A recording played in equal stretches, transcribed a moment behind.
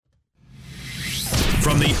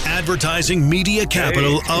From the advertising media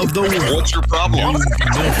capital of the world. What's your problem?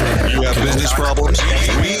 You have business problems?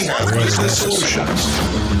 We have business solutions.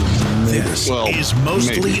 This is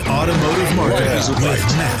Mostly Automotive Marketing with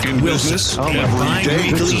Matt Wilson, a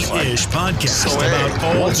bi-weekly-ish podcast about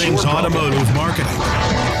all things automotive marketing.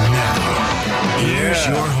 Now, here's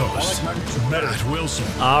your host, Matt Wilson.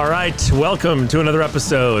 All right, welcome to another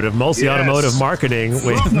episode of Mostly Automotive Marketing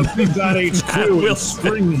with Matt Wilson.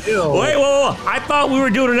 Spring Hill. Wait, I thought we were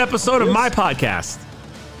doing an episode of my podcast.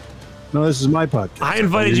 No, this is my podcast. I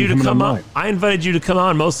invited you to come on. I invited you to come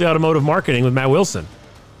on Mostly Automotive Marketing with Matt Wilson.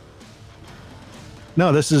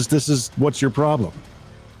 No, this is What's Your Problem?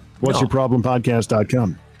 What's Your Problem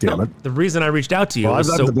podcast.com. Damn it. The reason I reached out to you was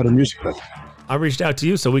I reached out to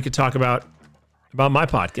you so we could talk about my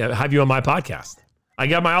podcast, have you on my podcast. I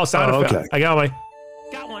got my all sound effects. I got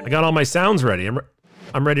all my sounds ready.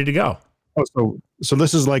 I'm ready to go. Oh, so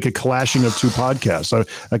this is like a clashing of two podcasts.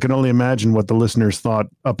 I can only imagine what the listeners thought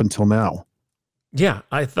up until now. Yeah,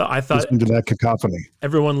 I thought listening to that cacophony.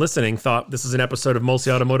 Everyone listening thought this is an episode of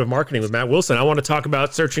Mostly Automotive Marketing with Matt Wilson. I want to talk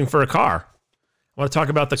about searching for a car. I want to talk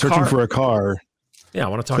about the searching for a car. Yeah, I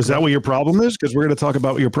want to talk. Is that what your problem is? Because we're going to talk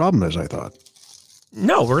about what your problem is. I thought.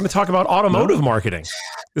 No, we're going to talk about automotive marketing.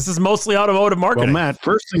 This is Mostly Automotive Marketing. Well, Matt, the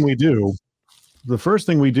first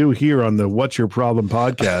thing we do here on the What's Your Problem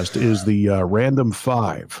podcast is the Random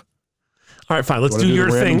 5. All right, fine. Let's do your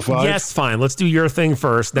thing. Yes, fine. Let's do your thing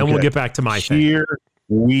first. Then we'll get back to my thing. Here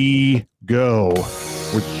we go.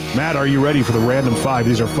 Matt, are you ready for the Random 5?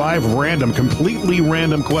 These are 5 completely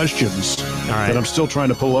random questions. All right. That I'm still trying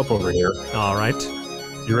to pull up over here. All right.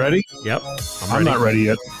 You ready? Yep. I'm not ready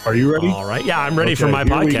yet. Are you ready? All right. Yeah, I'm ready for my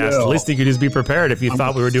podcast. At least you could just be prepared if you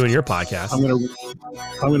thought we were doing your podcast. I'm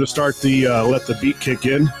gonna start the let the beat kick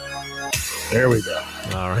in. There we go.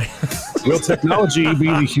 All right. Will technology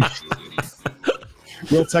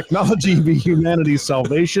be humanity's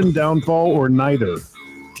salvation, downfall, or neither?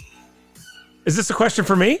 Is this a question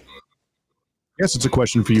for me? Yes, it's a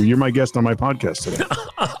question for you. You're my guest on my podcast today.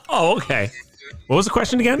 Oh, okay. What was the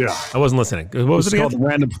question again? Yeah. I wasn't listening. What was it again?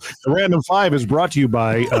 The Random 5 is brought to you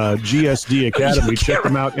by GSD Academy. Check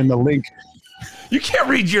them out in the link. You can't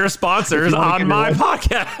read your sponsors on my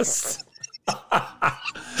podcast.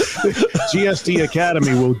 GSD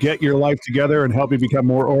Academy will get your life together and help you become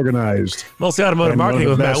more organized. Mostly Automotive Marketing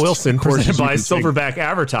with Matt Wilson, presented by Silverback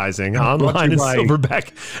Advertising, online at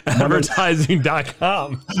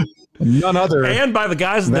silverbackadvertising.com. None other. And by the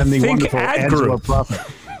guys in the Think Ad Group,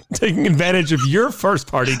 taking advantage of your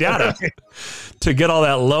first-party data to get all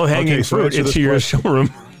that low-hanging fruit into your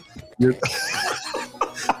showroom.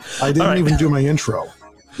 I didn't even do my intro.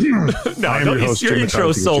 No, your intro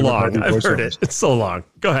is so long. I've heard it. It's so long.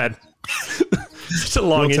 Go ahead. It's a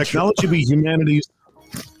long intro.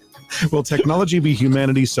 Will technology be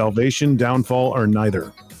humanity's salvation, downfall, or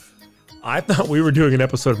neither? I thought we were doing an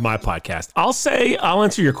episode of my podcast. I'll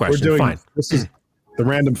answer your question. Fine. This is the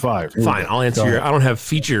Random 5. Fine. I'll answer your. I don't have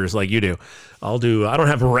features like you do. I don't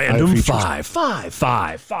have random 5. Five.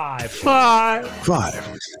 Fine.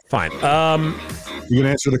 You gonna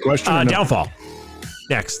answer the question? Downfall.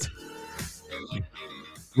 Next.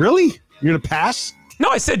 Really? You're gonna pass? No,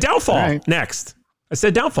 I said downfall. Right. Next. I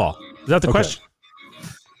said downfall. Is that the question?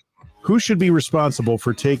 Who should be responsible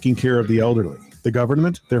for taking care of the elderly? The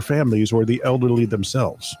government, their families, or the elderly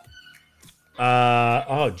themselves?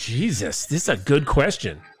 Oh, Jesus. This is a good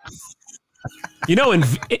question. You know,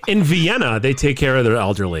 in Vienna, they take care of their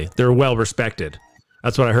elderly. They're well respected.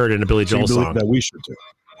 That's what I heard in a Billy Joel song. That we should do.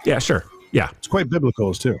 Yeah, sure. Yeah. It's quite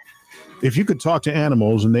biblical, too. If you could talk to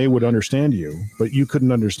animals and they would understand you, but you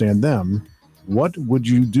couldn't understand them, what would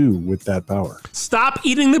you do with that power? Stop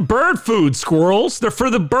eating the bird food, squirrels. They're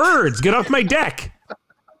for the birds. Get off my deck.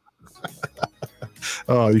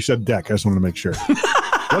 Oh, you said deck. I just wanted to make sure.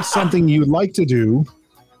 What's something you'd like to do?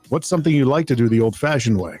 What's something you'd like to do the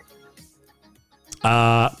old-fashioned way?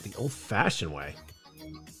 The old-fashioned way.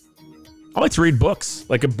 I like to read books,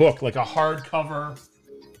 like a book, like a hardcover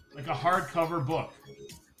book.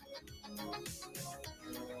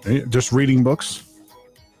 Just reading books?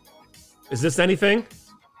 Is this anything?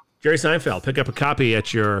 Jerry Seinfeld, pick up a copy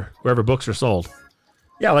at your wherever books are sold.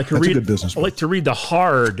 Yeah, I like to read. A good business book. I like to read the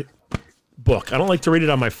hard book. I don't like to read it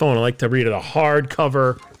on my phone. I like to read a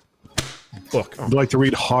hardcover book. You like to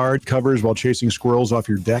read hard covers while chasing squirrels off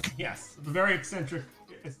your deck? Yes, very eccentric.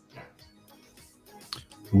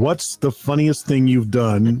 What's the funniest thing you've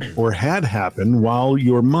done or had happen while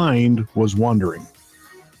your mind was wandering?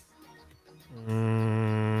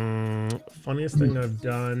 Funniest thing I've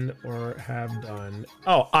done or have done.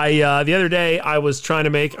 Oh, the other day I was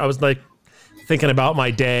thinking about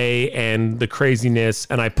my day and the craziness,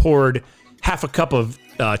 and I poured half a cup of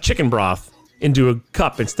chicken broth into a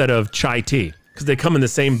cup instead of chai tea because they come in the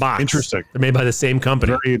same box. Interesting. They're made by the same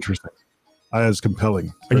company. Very interesting. That's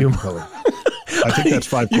compelling. Very compelling. I think that's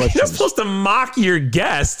 5 questions. You're supposed to mock your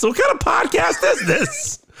guests. What kind of podcast is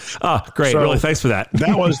this? Oh, great. Really, thanks for that.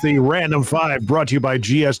 That was the Random 5 brought to you by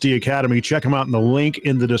GSD Academy. Check them out in the link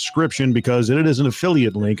in the description because it is an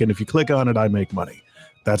affiliate link. And if you click on it, I make money.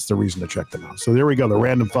 That's the reason to check them out. So there we go, the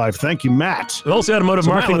Random 5. Thank you, Matt. Also, Automotive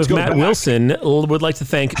Marketing with Matt Wilson would like to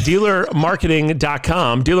thank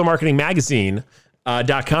dealermarketing.com,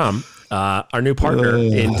 dealermarketingmagazine.com, our new partner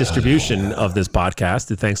in distribution of this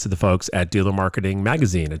podcast. Thanks to the folks at Dealer Marketing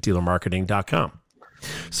Magazine at dealermarketing.com.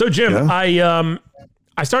 So, Jim, I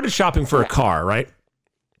started shopping for a car, right?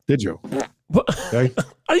 Did you? Okay.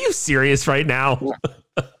 Are you serious right now?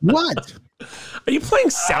 What? Are you playing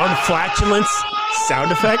sound flatulence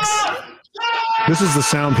sound effects? This is the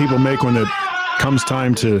sound people make when it comes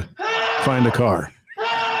time to find a car.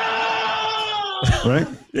 Right?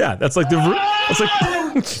 Yeah, that's like the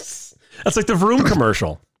Vroom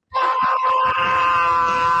commercial.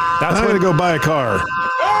 That's I'm going to go buy a car.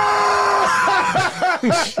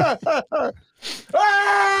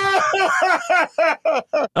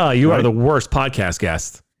 You are the worst podcast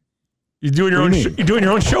guest. You're doing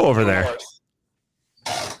your own show over there.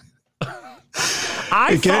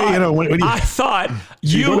 I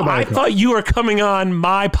thought you were coming on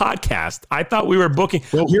my podcast. I thought we were booking.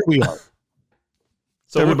 Well, here we are.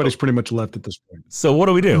 So everybody's pretty much left at this point. So what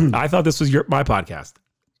do we do? I thought this was my podcast.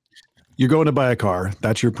 You're going to buy a car.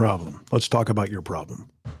 That's your problem. Let's talk about your problem.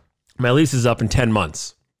 My lease is up in 10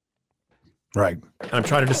 months. Right. I'm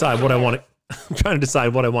trying to decide what I want to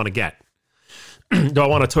get. Do I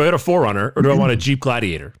want a Toyota 4Runner or do I want a Jeep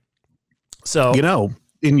Gladiator? So,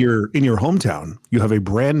 in your hometown, you have a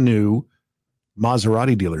brand new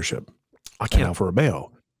Maserati dealership. I can't. Alfa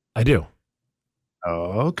Romeo. I do.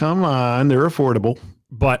 Oh, come on. They're affordable.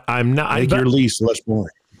 But I'm not. Make your lease less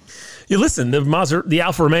boring. You listen, the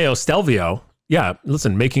Alfa Romeo Stelvio. Yeah,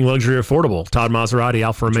 listen, making luxury affordable. Todd Maserati,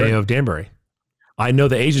 Alfa Romeo of Danbury. I know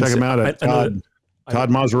the agency. Check them out at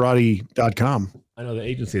toddmaserati.com. I know the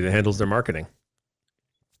agency that handles their marketing.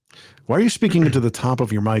 Why are you speaking into the top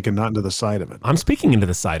of your mic and not into the side of it? I'm speaking into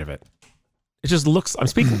the side of it. It just looks, I'm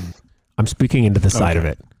speaking into the side of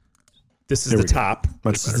it. This is the top.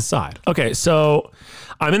 This is the side. Okay, so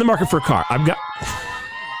I'm in the market for a car. I've got...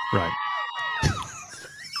 Right.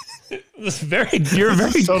 You're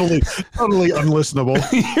very totally unlistenable.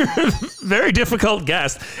 You're a very difficult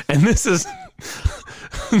guest, and this is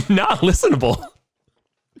not listenable.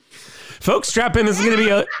 Folks, strap in. This is going to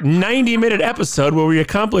be a 90-minute episode where we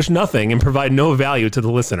accomplish nothing and provide no value to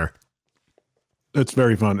the listener. It's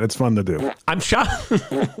very fun. It's fun to do. I'm shocked.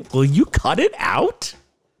 Will you cut it out?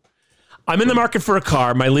 I'm in the market for a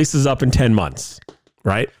car. My lease is up in 10 months.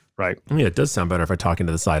 Right? Right. Yeah, it does sound better if I talk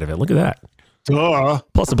into the side of it. Look at that.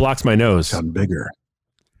 Plus, it blocks my nose. You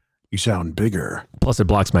sound bigger. Plus, it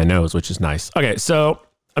blocks my nose, which is nice. Okay, so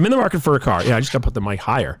I'm in the market for a car. Yeah, I just got to put the mic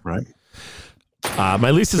higher. Right.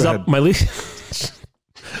 My lease is up. My lease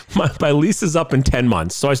is up in 10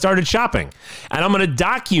 months. So I started shopping, and I'm going to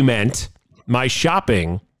document my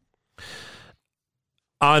shopping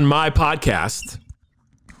on my podcast.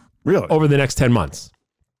 Really? Over the next 10 months.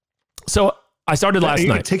 So I started last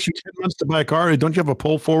night. It takes you 10 months to buy a car. Don't you have a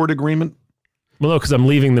pull forward agreement? Well, no, because I'm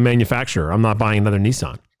leaving the manufacturer. I'm not buying another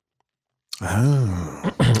Nissan.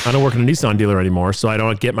 Oh. I don't work in a Nissan dealer anymore, so I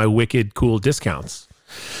don't get my wicked cool discounts.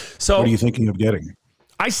 So what are you thinking of getting?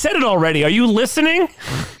 I said it already. Are you listening?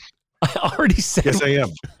 I already said. Yes, I am.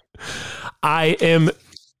 I am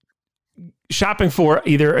shopping for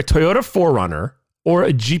either a Toyota 4Runner or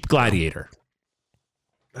a Jeep Gladiator.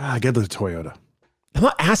 Get the Toyota. I'm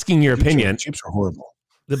not asking your opinion. Jeeps are horrible.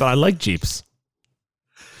 But I like Jeeps.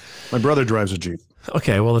 My brother drives a Jeep.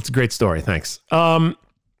 Okay, well, that's a great story. Thanks.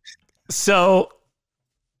 So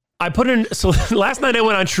I put in. So last night I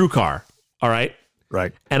went on TrueCar. All right.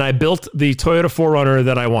 Right. And I built the Toyota 4Runner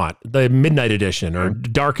that I want, the Midnight Edition or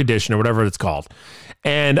Dark Edition or whatever it's called.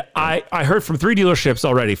 And I heard from 3 dealerships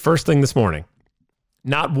already, first thing this morning.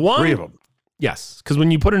 Not one. 3 of them. Yes. Because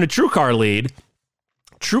when you put in a TrueCar lead,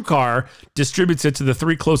 TrueCar distributes it to the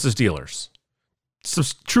 3 closest dealers. So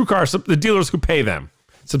TrueCar, the dealers who pay them,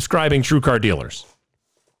 subscribing TrueCar dealers.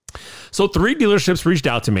 So 3 dealerships reached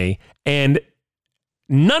out to me, and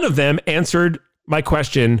none of them answered my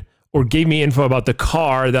question or gave me info about the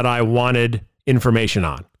car that I wanted information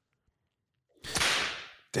on.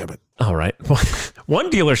 Damn it. All right. One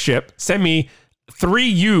dealership sent me 3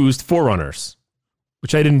 used 4Runners,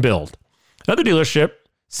 which I didn't build. Another dealership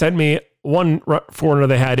sent me 4Runner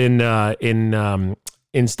they had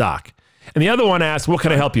in stock, and the other one asked, "What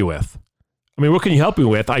can I help you with?" I mean, what can you help me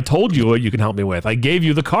with? I told you what you can help me with. I gave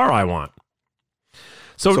you the car I want.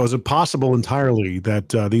 So is it possible entirely that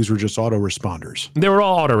these were just autoresponders? They were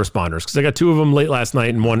all autoresponders because I got 2 of them late last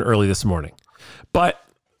night and 1 early this morning. But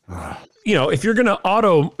if you're gonna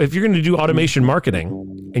do automation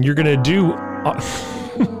marketing and you're gonna do,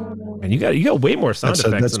 and you got way more sound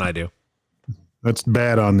effects than I do. That's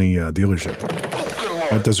bad on the dealership.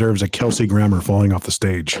 That deserves a Kelsey Grammer falling off the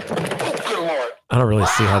stage. I don't really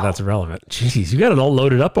see how that's relevant. Jeez, you got it all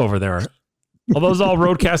loaded up over there. Are those all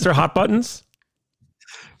Rodecaster hot buttons?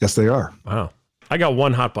 Yes, they are. Wow. I got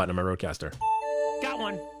 1 hot button on my Rodecaster. Got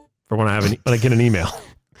one. For when I get an email.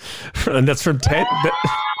 And that's from 10.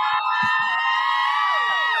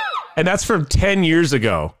 And that's from 10 years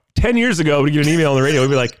ago. 10 years ago, we get an email on the radio. We'd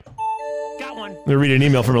be like, got one. We read an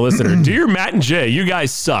email from a listener. Dear Matt and Jay, you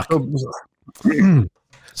guys suck.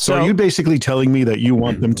 So are you basically telling me that you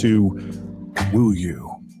want them to woo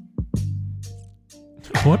you?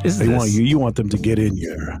 What is this? Want you. You want them to get in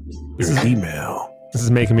your email. This is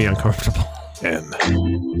making me uncomfortable. And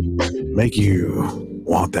make you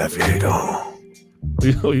want that vehicle.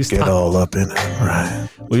 Will you stop? Get all up in it, right?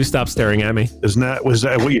 Will you stop staring at me? Was that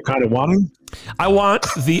what you're kind of wanting? I want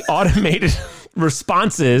the automated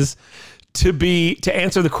responses to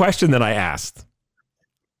answer the question that I asked.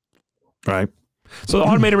 Right. So the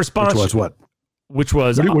automated response. Which was what? Which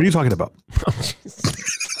was. What are you talking about?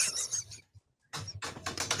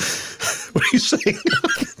 What are you saying?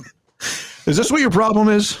 Is this what your problem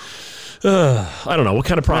is? I don't know what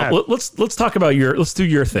kind of problem. Let's talk about let's do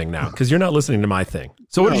your thing now because you're not listening to my thing.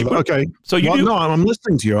 So what did you? Okay. So you do? No, I'm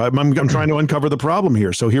listening to you. I'm trying to uncover the problem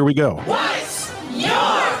here. So here we go. What's your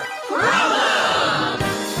problem?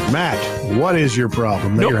 Matt, what is your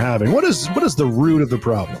problem that you're having? What is the root of the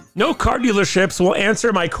problem? No car dealerships will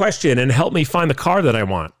answer my question and help me find the car that I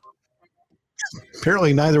want.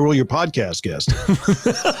 Apparently, neither will your podcast guest.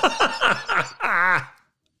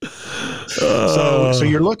 So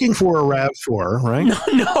you're looking for a RAV4, right?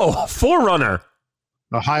 No, 4Runner.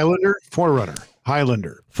 A Highlander? 4Runner.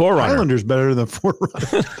 Highlander. 4Runner. Highlander's better than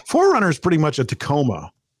 4Runner. 4Runner is pretty much a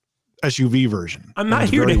Tacoma SUV version. I'm not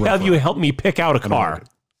here to have you help me pick out a car.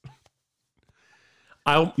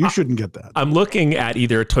 You shouldn't get that. I'm looking at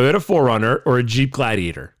either a Toyota 4Runner or a Jeep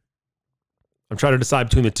Gladiator. I'm trying to decide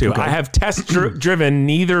between the two. Okay. I have driven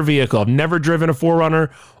neither vehicle. I've never driven a 4Runner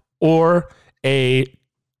or a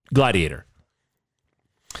Gladiator.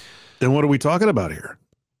 Then what are we talking about here?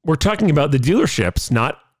 We're talking about the dealerships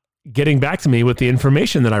not getting back to me with the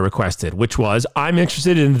information that I requested, which was, I'm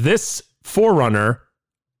interested in this 4Runner.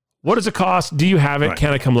 What does it cost? Do you have it? Right.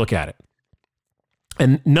 Can I come look at it?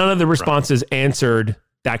 And none of the responses answered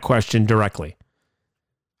that question directly.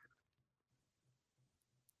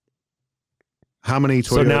 How many Toyota?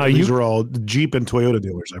 So now these are all Jeep and Toyota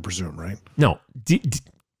dealers, I presume, right? No,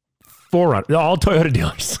 4Runner, all Toyota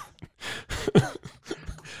dealers.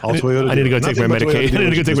 All Toyota. I need to go take my medication. I need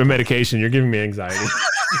to go take my medication. You're giving me anxiety.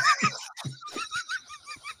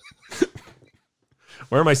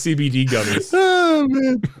 Where are my CBD gummies? Oh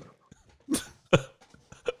man.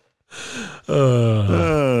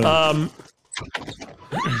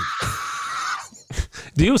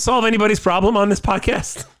 Do you solve anybody's problem on this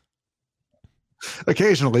podcast?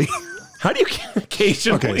 Occasionally. How do you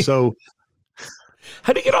occasionally? Okay, so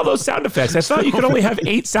how do you get all those sound effects? I thought you could only have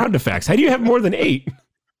 8 sound effects. How do you have more than 8?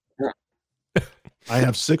 I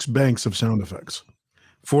have 6 banks of sound effects.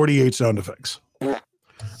 48 sound effects.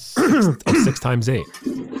 6 times 8.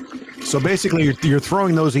 So basically, you're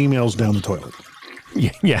throwing those emails down the toilet.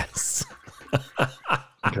 Yes.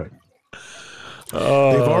 Okay.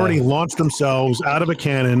 They've already launched themselves out of a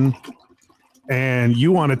cannon, and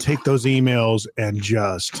you want to take those emails and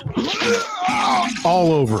just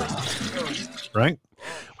all over it, right?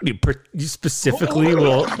 You specifically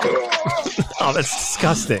will. Oh, that's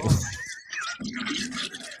disgusting.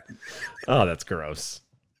 Oh, that's gross.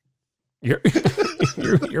 Your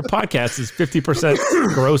podcast is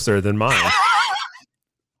 50% grosser than mine.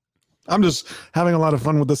 I'm just having a lot of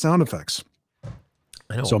fun with the sound effects.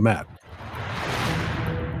 I know. So, Matt,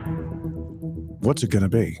 what's it going to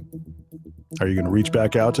be? Are you going to reach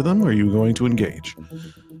back out to them, or are you going to engage?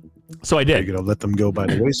 So I did. Are you going to let them go by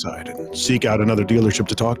the wayside and seek out another dealership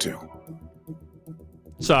to talk to?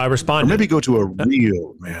 So I responded. Or maybe go to a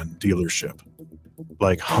real dealership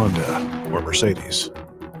like Honda or Mercedes.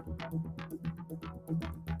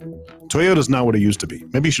 Toyota's not what it used to be.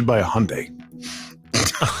 Maybe you should buy a Hyundai.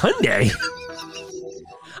 A Hyundai?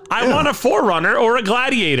 I want a 4Runner or a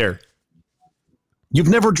Gladiator. You've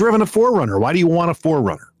never driven a 4Runner. Why do you want a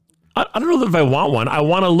 4Runner? I don't know if I want one. I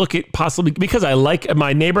want to look at possibly, because I like,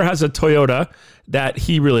 my neighbor has a Toyota that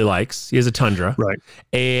he really likes. He has a Tundra. Right.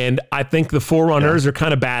 And I think the 4Runners are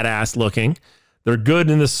kind of badass looking. They're good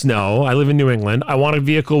in the snow. I live in New England. I want a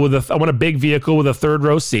big vehicle with a third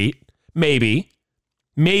row seat. Maybe,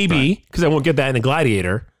 because I won't get that in a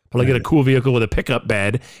Gladiator, but I'll get a cool vehicle with a pickup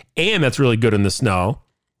bed, and that's really good in the snow,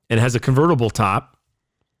 and has a convertible top.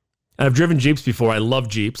 And I've driven Jeeps before. I love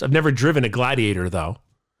Jeeps. I've never driven a Gladiator, though.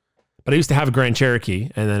 But I used to have a Grand Cherokee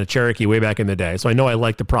and then a Cherokee way back in the day, so I know I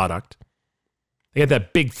like the product. They got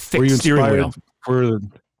that big, thick steering wheel.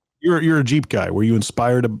 You're a Jeep guy. Were you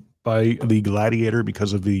inspired by the Gladiator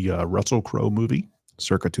because of the Russell Crowe movie,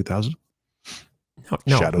 circa 2000?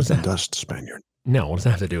 No, Shadows and Dust, Spaniard. No, what does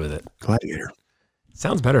that have to do with it? Gladiator.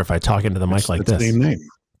 Sounds better if I talk into the mic like this. It's the same name.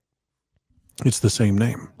 It's the same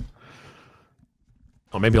name.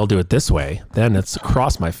 Well, maybe I'll do it this way. Then it's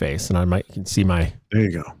across my face, and you can see my... There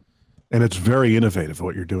you go. And it's very innovative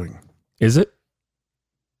what you're doing. Is it?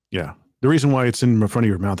 Yeah. The reason why it's in front of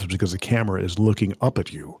your mouth is because the camera is looking up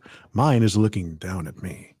at you. Mine is looking down at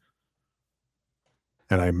me.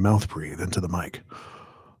 And I mouth breathe into the mic.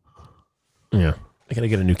 Yeah. I got to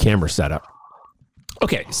get a new camera set up.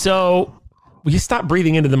 Okay, so will you stop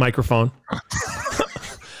breathing into the microphone?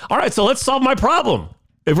 All right, so let's solve my problem.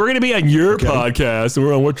 If we're going to be on your podcast and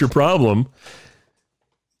we're on What's Your Problem,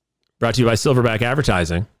 brought to you by Silverback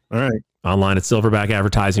Advertising. All right. Online at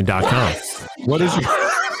silverbackadvertising.com. What is your...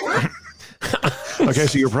 Okay,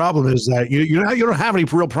 so your problem is that you don't have any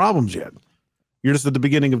real problems yet. You're just at the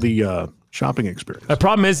beginning of the shopping experience. The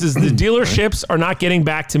problem is the dealerships are not getting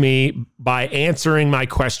back to me by answering my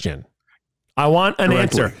question. I want an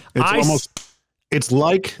answer. It's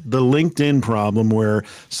like the LinkedIn problem where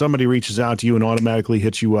somebody reaches out to you and automatically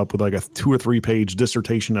hits you up with like a 2 or 3 page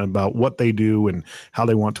dissertation about what they do and how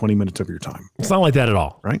they want 20 minutes of your time. It's not like that at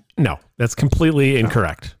all. Right? No, that's completely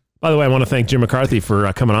incorrect. By the way, I want to thank Jim McCarthy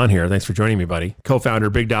for coming on here. Thanks for joining me, buddy. Co-founder,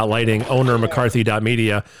 Big Dot Lighting, owner,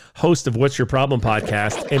 McCarthy.media, host of What's Your Problem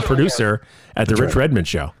podcast, and producer at The Rich Redmond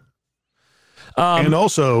Show. And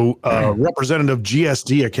also representative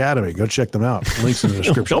GSD Academy. Go check them out. Links in the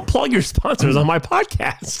description. Don't plug your sponsors on my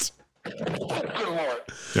podcast.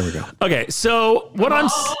 There we go. Okay, so what I'm...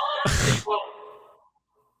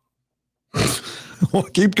 Well,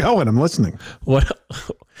 keep going. I'm listening. What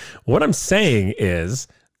I'm saying is,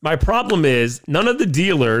 my problem is none of the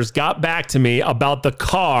dealers got back to me about the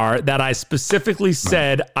car that I specifically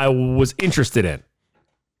said I was interested in.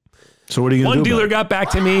 So what are you going to do? One dealer got back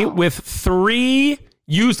to me with 3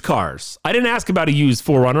 used cars. I didn't ask about a used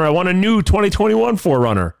 4Runner. I want a new 2021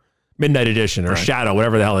 4Runner, Midnight Edition or Shadow,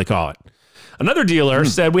 whatever the hell they call it. Another dealer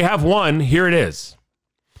said, we have one. Here it is.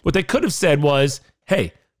 What they could have said was,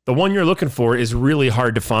 hey, the one you're looking for is really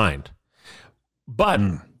hard to find. But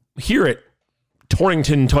here at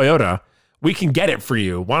Torrington Toyota, we can get it for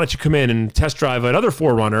you. Why don't you come in and test drive another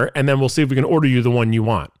 4Runner, and then we'll see if we can order you the one you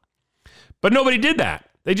want. But nobody did that.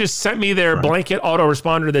 They just sent me their blanket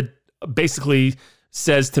autoresponder that basically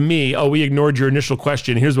says to me, oh, we ignored your initial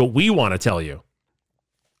question. Here's what we want to tell you.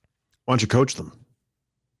 Why don't you coach them?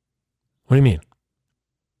 What do you mean?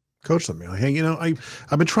 Coach them. Hey,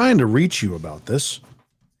 I've been trying to reach you about this,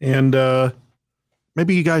 and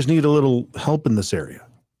maybe you guys need a little help in this area.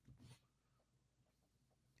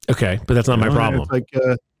 Okay, but that's not my problem. It's like,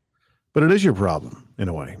 but it is your problem in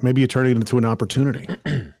a way. Maybe you turn it into an opportunity.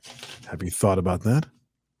 Have you thought about that?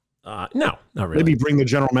 No, not really. Maybe bring the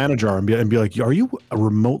general manager and be like, are you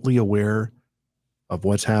remotely aware of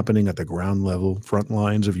what's happening at the ground level front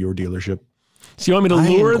lines of your dealership? So you want me to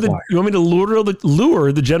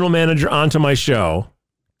lure the general manager onto my show,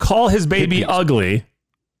 call his baby ugly,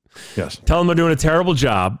 yes, tell him they're doing a terrible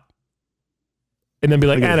job, and then be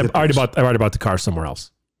like, I already bought the car somewhere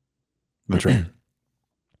else. That's right.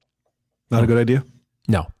 Not a good idea?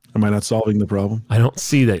 No. Am I not solving the problem? I don't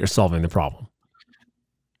see that you're solving the problem.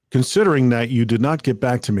 Considering that you did not get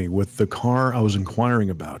back to me with the car I was inquiring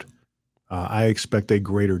about, I expect a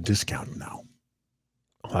greater discount now.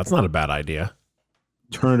 Well, that's not a bad idea.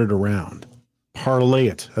 Turn it around. Parlay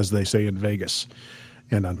it, as they say in Vegas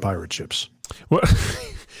and on pirate ships.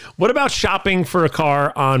 What about shopping for a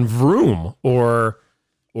car on Vroom or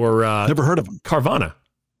never heard of them. Carvana?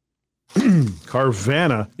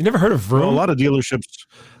 Carvana. You never heard of Vroom? Well, a lot of dealerships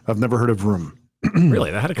I've never heard of Vroom.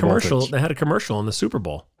 Really? They had a commercial. They had a commercial in the Super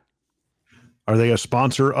Bowl. Are they a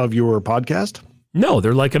sponsor of your podcast? No,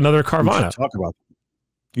 they're like another Carvana. You should talk about them.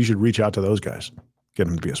 You should reach out to those guys. Get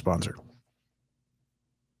them to be a sponsor.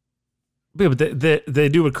 Yeah, but they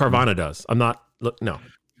do what Carvana does. No.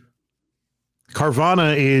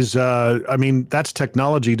 Carvana is, that's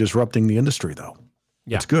technology disrupting the industry, though.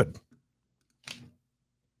 Yeah. It's good.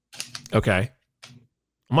 Okay.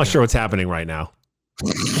 I'm not sure what's happening right now.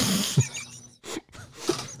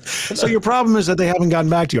 So your problem is that they haven't gotten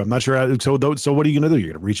back to you. I'm not sure. So what are you going to do?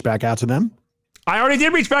 You're going to reach back out to them? I already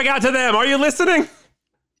did reach back out to them. Are you listening?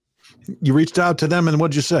 You reached out to them, and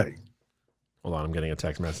what'd you say? Hold on, I'm getting a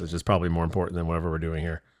text message. It's probably more important than whatever we're doing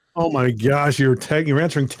here. Oh my gosh, you're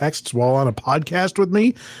answering texts while on a podcast with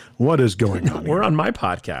me? What is going on? We're on my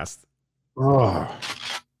podcast. Oh,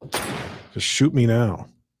 just shoot me now,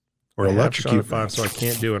 or electrocute me. So I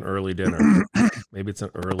can't do an early dinner. Maybe it's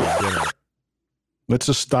an early dinner. Let's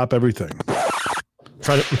just stop everything. I'm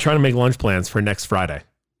trying to make lunch plans for next Friday.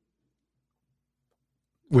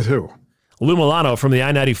 With who? Lou Milano from the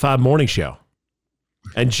I-95 Morning Show.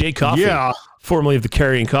 And Jay Coffey, formerly of the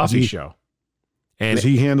Carrie and Coffee Show. And does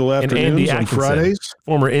he handle afternoons on Fridays?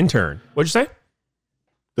 Former intern. What'd you say?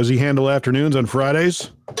 Does he handle afternoons on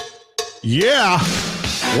Fridays? Yeah.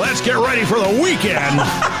 Let's get ready for the weekend.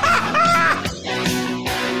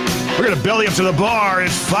 We're going to belly up to the bar.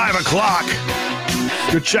 It's 5 o'clock.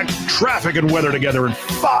 To check traffic and weather together in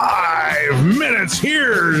 5 minutes.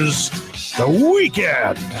 Here's the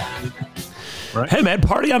weekend. Right. Hey, man,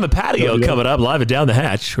 party on the patio coming up live at Down the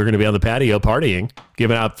Hatch. We're going to be on the patio partying,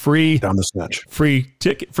 giving out free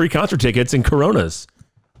concert tickets and Coronas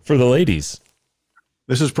for the ladies.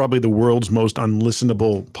 This is probably the world's most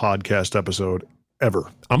unlistenable podcast episode ever.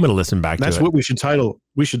 I'm going to listen back to it. That's what we should title.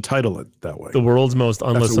 We should title it that way. The world's most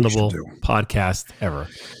unlistenable podcast ever.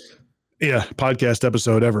 Yeah, podcast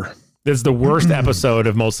episode ever. This is the worst episode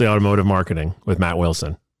of Mostly Automotive Marketing with Matt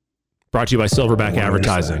Wilson. Brought to you by Silverback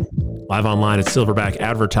Advertising. Live online at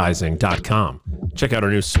silverbackadvertising.com. Check out our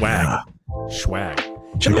new swag. Swag.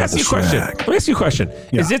 Let me ask you a question.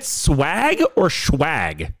 Yeah. Is it swag or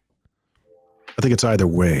swag? I think it's either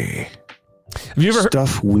way. Have you ever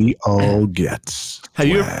stuff we all get? Have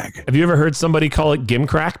you ever heard somebody call it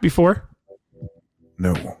gimcrack before?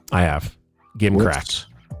 No. I have. Gimcrack.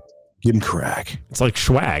 Gimcrack. It's like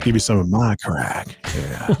swag. Give you some of my crack.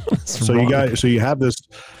 Yeah. So you have this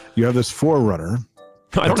 4Runner.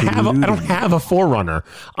 I don't have a 4Runner.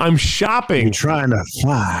 I'm shopping. You're trying to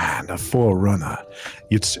find a 4Runner.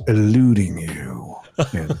 It's eluding you.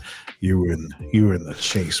 And you're in the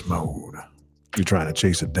chase mode. You're trying to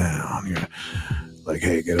chase it down. You're like,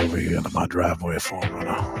 hey, get over here into my driveway,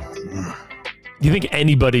 4Runner. Do you think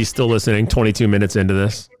anybody's still listening 22 minutes into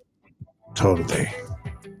this? Totally.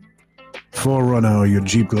 4Runner or your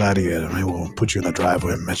Jeep Gladiator, maybe we'll put you in the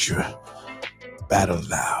driveway and let you battle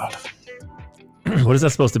loud. What is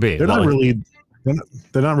that supposed to be? They're not really. Like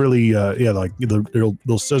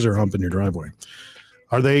they'll scissor hump in your driveway.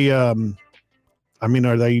 Are they? Are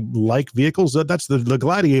they like vehicles? That's the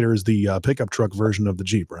Gladiator is the pickup truck version of the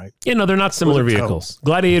Jeep, right? Yeah, no, they're not similar vehicles.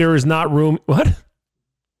 Gladiator is not room. What?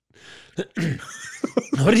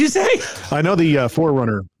 What did you say? I know the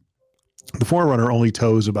 4Runner. The 4Runner only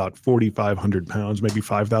tows about 4,500 pounds, maybe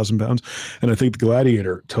 5,000 pounds, and I think the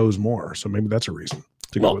Gladiator tows more. So maybe that's a reason.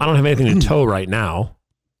 Well, I don't have anything to tow right now.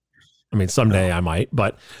 I mean, someday I might,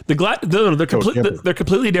 but they're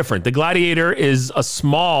completely different. The Gladiator is a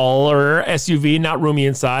smaller SUV, not roomy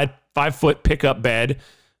inside, 5-foot pickup bed,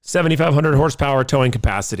 7,500 horsepower towing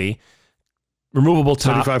capacity, removable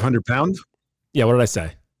top. 7,500 pounds? Yeah, what did I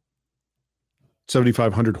say?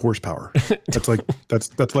 7,500 horsepower. That's like a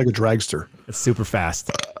dragster. It's super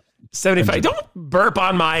fast. 75. Don't burp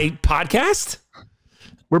on my podcast.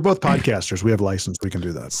 We're both podcasters. We have license. We can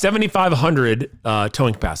do that. 7,500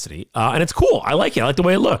 towing capacity. And it's cool. I like it. I like the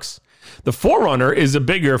way it looks. The 4Runner is a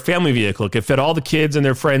bigger family vehicle. It can fit all the kids and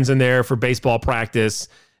their friends in there for baseball practice.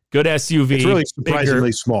 Good SUV. It's really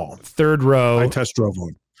surprisingly small. Third row. I test drove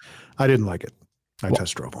one. I didn't like it.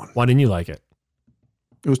 Test drove one. Why didn't you like it?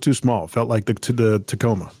 It was too small. It felt like the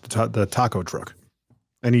Tacoma, the taco truck.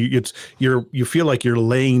 And you feel like you're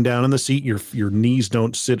laying down in the seat. Your knees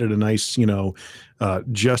don't sit at a nice,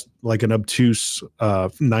 just like an obtuse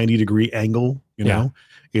 90-degree angle. You know,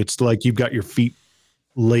 it's like you've got your feet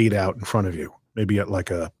laid out in front of you, maybe at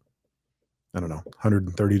like a,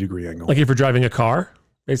 130-degree angle. Like if you're driving a car,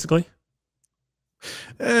 basically.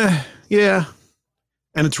 Yeah,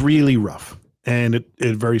 and it's really rough, and it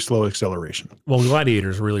very slow acceleration. Well,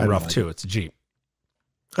 Gladiator's really rough too. It's a Jeep.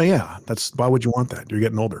 Oh yeah, why would you want that? You're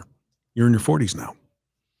getting older. You're in your 40s now.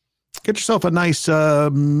 Get yourself a nice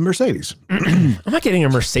Mercedes. I'm not getting a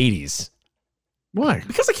Mercedes. Why?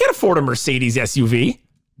 Because I can't afford a Mercedes SUV.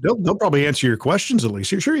 They'll probably answer your questions at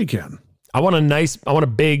least. You're sure you can. I want a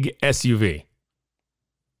big SUV.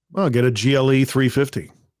 Well, get a GLE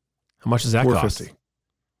 350. How much does that cost?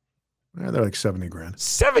 They're like $70,000.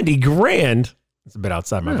 $70,000? It's a bit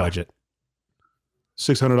outside my budget.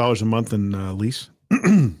 $600 a month in lease.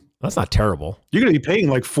 That's not terrible. You're going to be paying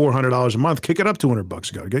like $400 a month. Kick it up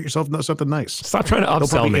 $200 ago. Get yourself something nice. Stop trying to They'll upsell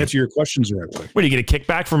probably me. answer your questions the right way. What, do you get a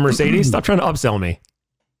kickback from Mercedes? Stop trying to upsell me.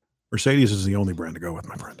 Mercedes is the only brand to go with,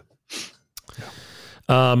 my friend.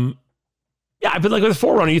 Yeah, but like with a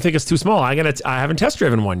 4Runner, you think it's too small. I haven't test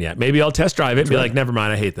driven one yet. Maybe I'll test drive it and be like, never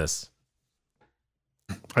mind, I hate this.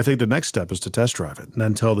 I think the next step is to test drive it and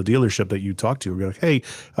then tell the dealership that you talk to, go like, hey,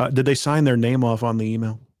 did they sign their name off on the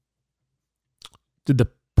email? Did the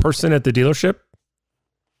person at the dealership?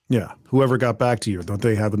 Yeah, whoever got back to you, don't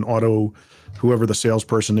they have an auto? Whoever the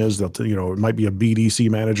salesperson is, they'll it might be a BDC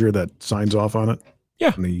manager that signs off on it.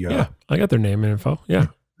 Yeah, yeah, I got their name and info. Yeah,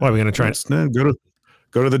 why are we gonna try it?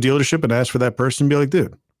 Go to the dealership and ask for that person. And be like,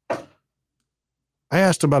 dude, I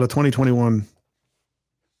asked about a 2021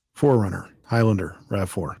 4Runner Highlander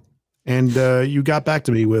RAV4, and you got back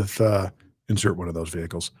to me with insert one of those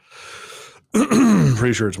vehicles.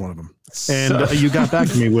 Pretty sure it's one of them. And you got back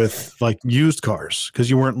to me with like used cars because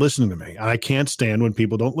you weren't listening to me. And I can't stand when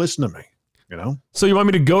people don't listen to me, So you want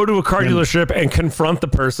me to go to a car dealership and confront the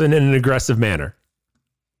person in an aggressive manner?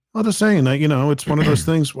 I'm just saying that, it's one of those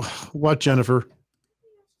things. What, Jennifer?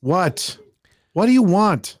 What do you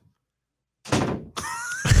want?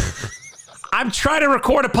 I'm trying to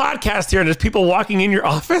record a podcast here and there's people walking in your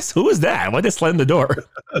office. Who is that? Why they slam the door?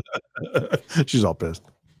 She's all pissed.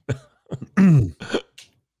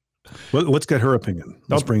 Let's get her opinion.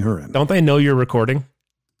 Let's bring her in. Don't they know you're recording?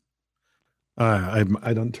 I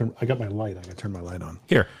got my light. I got to turn my light on.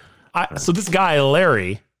 Here. So this guy,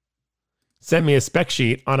 Larry, sent me a spec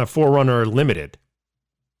sheet on a 4Runner Limited,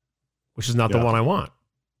 which is not the one I want.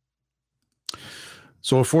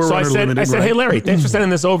 So a 4Runner Limited. I said, hey, Larry, thanks for sending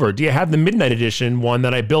this over. Do you have the Midnight Edition one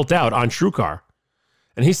that I built out on TrueCar?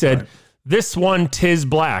 And he said, this one, 'tis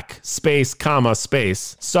black, space, comma,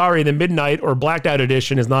 space. Sorry, the Midnight or Blacked Out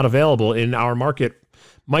Edition is not available in our market.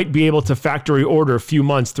 Might be able to factory order a few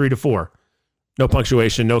months, 3 to 4. No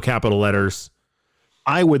punctuation, no capital letters.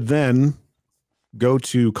 I would then go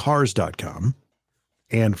to cars.com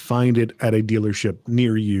and find it at a dealership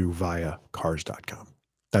near you via cars.com.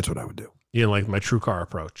 That's what I would do. You didn't like my TrueCar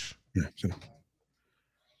approach. Yeah.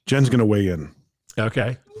 Jen's going to weigh in.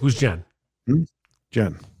 Okay. Who's Jen?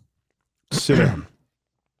 Jen. Sit down.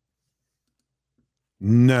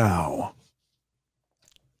 Now.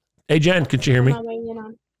 Hey, Jen, can you hear me?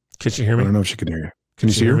 Can she hear me? I don't know if she can hear you. Can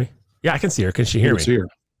you see her? Yeah, I can see her. Can she hear me? See her.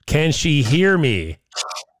 Can she hear me?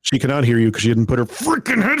 She cannot hear you because she didn't put her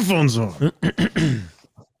freaking headphones on.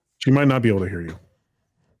 She might not be able to hear you.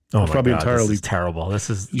 Oh, probably God, entirely this is terrible. This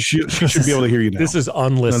is she should be able to hear you now. This is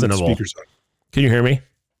unlistenable. Can you hear me?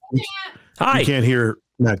 Hi. You can't hear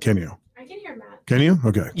Matt, can you? I can hear Matt. Can you?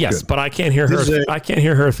 Okay. Yes, good. but I can't hear her. I can't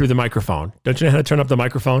hear her through the microphone. Don't you know how to turn up the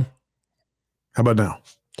microphone? How about now?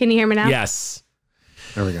 Can you hear me now? Yes.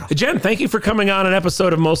 There we go. Jen, thank you for coming on an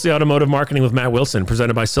episode of Mostly Automotive Marketing with Matt Wilson,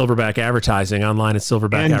 presented by Silverback Advertising, online at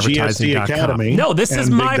silverbackadvertising.com. No, this is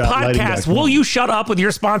my podcast. Will you shut up with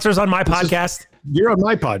your sponsors on my podcast? You're on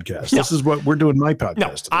my podcast. No. This is what we're doing my podcast.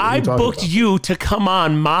 No, I booked you to come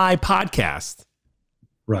on my podcast.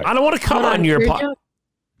 Right. I don't want to come on your podcast.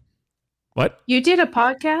 What? You did a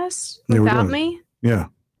podcast without me? Yeah.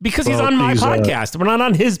 Because he's on my podcast. We're not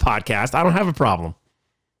on his podcast. I don't have a problem.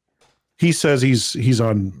 He says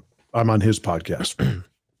I'm on his podcast.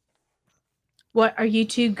 What, are you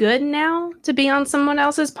too good now to be on someone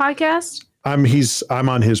else's podcast? I'm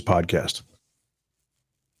on his podcast.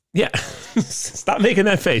 Yeah. Stop making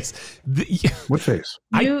that face. What face?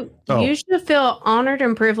 You should feel honored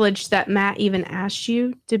and privileged that Matt even asked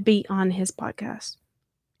you to be on his podcast.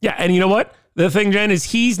 Yeah, and you know what? The thing, Jen, is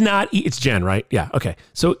it's Jen, right? Yeah, okay.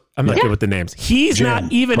 So I'm not good with the names. He's Jen,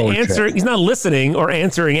 not even answering, he's not listening or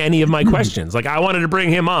answering any of my questions. Like, I wanted to bring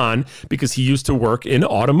him on because he used to work in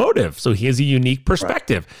automotive. So he has a unique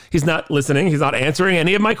perspective. Right. He's not listening. He's not answering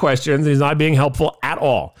any of my questions. He's not being helpful at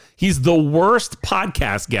all. He's the worst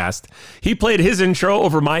podcast guest. He played his intro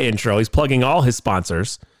over my intro. He's plugging all his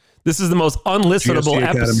sponsors. This is the most unlistenable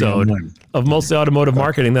episode of Mostly Automotive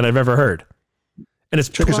Marketing that I've ever heard. And it's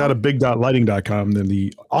check us out at big.lighting.com, then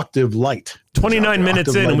the Octave Light. 29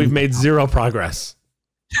 minutes in and we've made zero progress.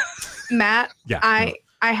 Matt, I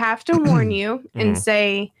have to warn you and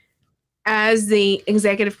say, as the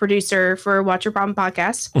executive producer for Watch Your Problem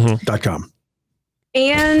Podcast .com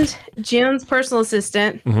and Jim's personal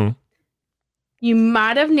assistant, you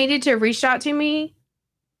might have needed to reach out to me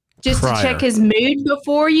just to check his mood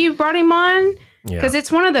before you brought him on. Because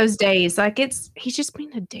it's one of those days. Like, he's just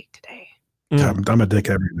being a dick today. I'm a dick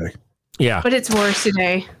every day. Yeah. But it's worse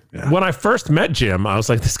today. Yeah. When I first met Jim, I was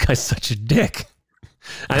like, this guy's such a dick.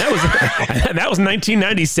 And that was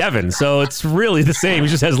 1997. So it's really the same. He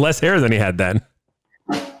just has less hair than he had then.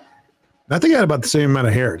 I think I had about the same amount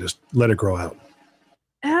of hair. Just let it grow out.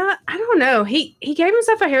 I don't know. He gave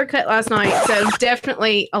himself a haircut last night, so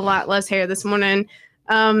definitely a lot less hair this morning.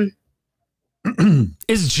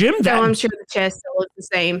 Is Jim that? So I'm sure the chest still looks the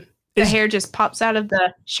same. The hair just pops out of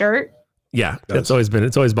the shirt. Yeah, it's always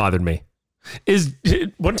bothered me.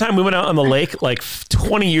 One time we went out on the lake like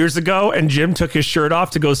 20 years ago, and Jim took his shirt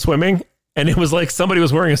off to go swimming, and it was like somebody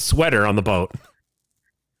was wearing a sweater on the boat.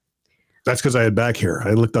 That's because I had back hair.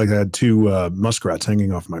 I looked like I had two muskrats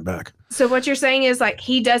hanging off my back. So what you're saying is like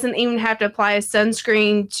he doesn't even have to apply a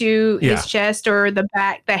sunscreen to his chest or the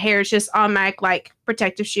back. The hair is just automatic, like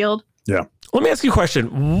protective shield. Yeah. Let me ask you a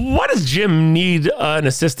question. What does Jim need an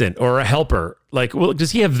assistant or a helper? Like,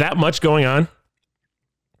 does he have that much going on?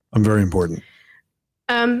 I'm very important.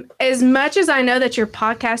 As much as I know that your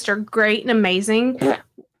podcasts are great and amazing,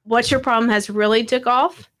 What's Your Problem has really took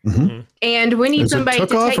off. Mm-hmm. And we need somebody to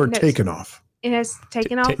take off or taken off? It has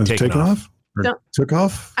taken off. Taken off? Took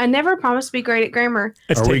off? I never promised to be great at grammar.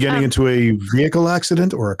 Are we getting into a vehicle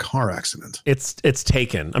accident or a car accident? It's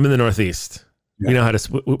taken. I'm in the Northeast. Yeah. You know how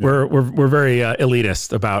to. We're very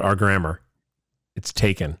elitist about our grammar. It's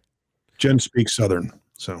taken. Jen speaks Southern,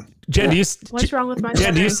 so. Jen, what's wrong with my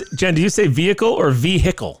Jen? Do you say vehicle or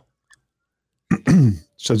vehicle?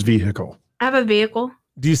 Says vehicle. I have a vehicle.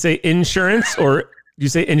 Do you say insurance or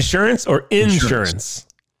insurance?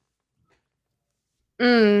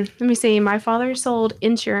 Let me see. My father sold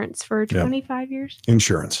insurance for 25 years.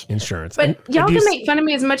 Insurance. But y'all can make fun of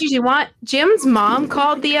me as much as you want. Jim's mom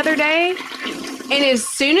called the other day, and as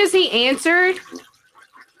soon as he answered,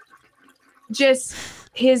 just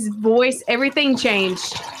his voice, everything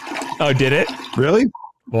changed. Oh, did it? Really?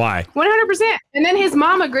 Why? 100%. And then his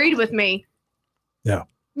mom agreed with me. Yeah.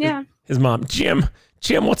 Yeah. His mom, Jim,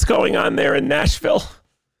 what's going on there in Nashville?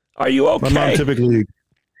 Are you okay? My mom typically,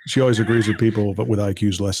 she always agrees with people, but with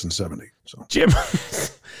IQs less than 70. So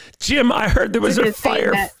Jim, I heard there was a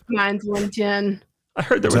fire. Mine's 110. I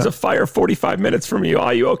heard there was a fire 45 minutes from you.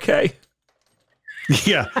 Are you okay?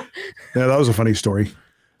 Yeah. That was a funny story.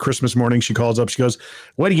 Christmas morning, she calls up. She goes,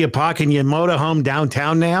 "What are you parking your motorhome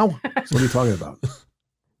downtown now?" So what are you talking about?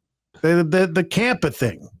 the camper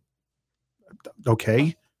thing.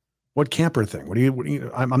 Okay. What camper thing? What do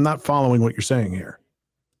you I'm not following what you're saying here.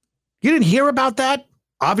 You didn't hear about that?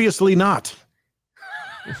 Obviously not.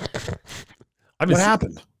 What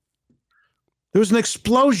happened? There was an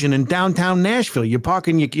explosion in downtown Nashville. You're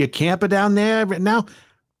parking your camper down there right now?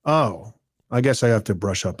 Oh, I guess I have to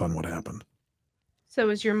brush up on what happened. So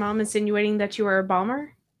is your mom insinuating that you are a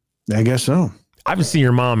bomber? I guess so. I haven't seen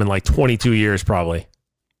your mom in like 22 years, probably.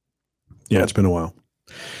 Yeah, it's been a while.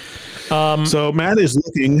 So Matt is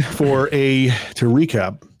looking for to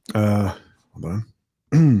recap. Hold on.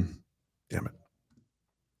 Damn it.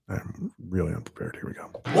 I'm really unprepared. Here we go.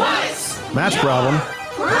 What's Matt's problem?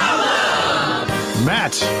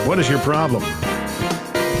 Matt, what is your problem?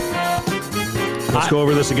 Let's go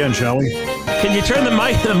over this again, shall we? Can you turn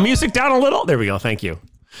the music down a little? There we go. Thank you.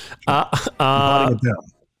 I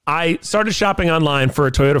started shopping online for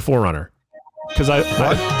a Toyota 4Runner because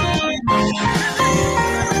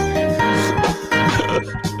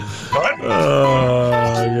What?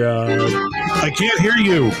 Oh, God. I can't hear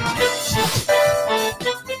you.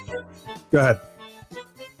 Go ahead.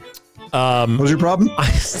 What was your problem?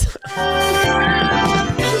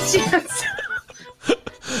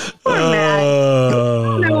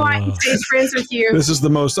 He's friends with you. This is the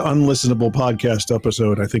most unlistenable podcast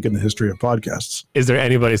episode, I think, in the history of podcasts. Is there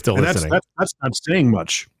anybody still listening? That's not saying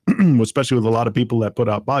much, especially with a lot of people that put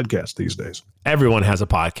out podcasts these days. Everyone has a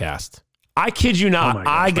podcast. I kid you not. Oh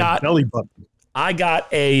my gosh, I got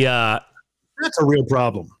a. That's a real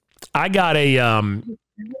problem. I got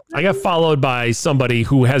followed by somebody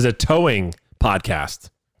who has a towing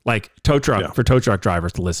podcast, like tow truck for tow truck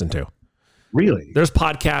drivers to listen to. Really? There's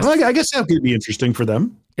podcasts. Well, I guess that could be interesting for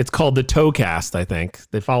them. It's called the Towcast, I think.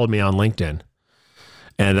 They followed me on LinkedIn.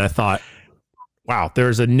 And I thought, wow,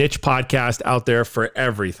 there's a niche podcast out there for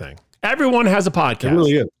everything. Everyone has a podcast. It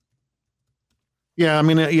really is. Yeah, I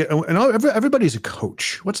mean, and everybody's a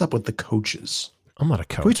coach. What's up with the coaches? I'm not a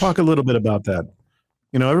coach. Can we talk a little bit about that?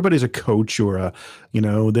 You know, everybody's a coach or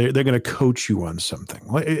they're going to coach you on something.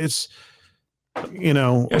 It's,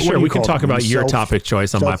 Yeah, sure. We can talk about your topic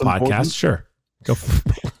choice on my podcast. Sure. Go.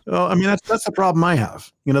 Well, I mean, that's the problem I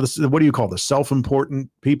have. What do you call the self-important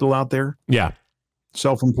people out there? Yeah.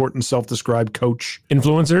 Self-important, self-described coach.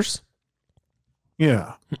 Influencers?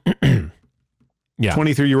 Yeah. Yeah.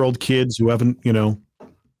 23-year-old kids who haven't,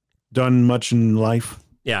 done much in life.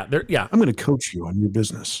 Yeah, I'm going to coach you on your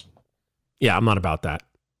business. Yeah, I'm not about that.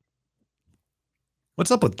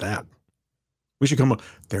 What's up with that? We should come up.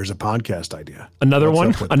 There's a podcast idea. Another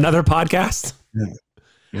one? Another podcast?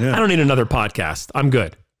 Yeah. I don't need another podcast. I'm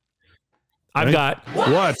good. I've got.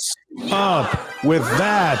 What's up with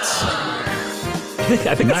that?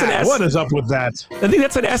 I think that's an what is up with that? I think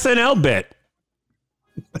that's an SNL bit.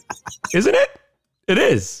 Isn't it? It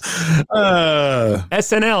is.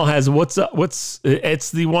 SNL has what's up?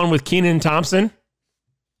 It's the one with Kenan Thompson.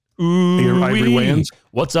 Ooh, Ivory Wayans.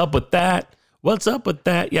 What's up with that? What's up with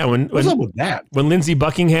that? Yeah, what's up with that? When Lindsey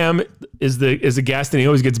Buckingham is a guest and he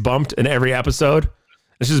always gets bumped in every episode.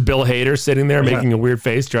 It's just Bill Hader sitting there making a weird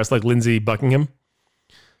face, dressed like Lindsey Buckingham.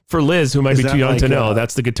 For Liz, who might be too young to know,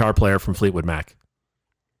 that's the guitar player from Fleetwood Mac.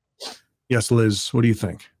 Yes, Liz. What do you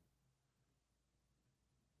think?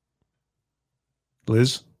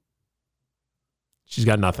 Liz? She's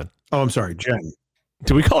got nothing. Oh, I'm sorry, Jen.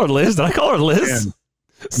 Did we call her Liz? Did I call her Liz?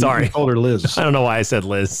 Jen. Sorry. You called her Liz. I don't know why I said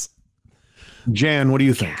Liz. Jan, what do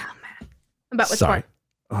you think? About which part?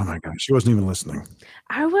 Oh my gosh, she wasn't even listening.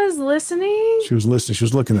 I was listening. She was listening. She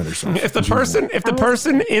was looking at herself. If the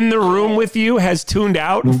person in the room with you has tuned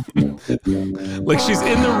out, like she's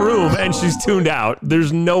in the room and she's tuned out,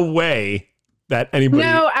 there's no way that anybody.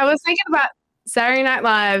 No, I was thinking about Saturday Night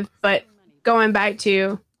Live, but going back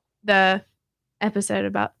to the episode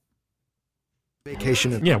about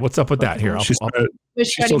vacation. Yeah, what's up with that? Here, she's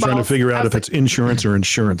still trying to figure out if it's insurance or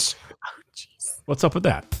insurance. What's up with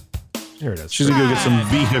that? Here it is. She's gonna go get some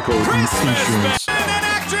vehicle insurance.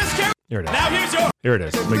 Here it is. Here it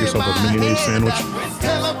is. Make yourself a mayonnaise sandwich.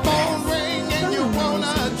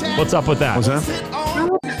 What's up with that? What's that?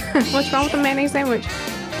 What's wrong with the mayonnaise sandwich?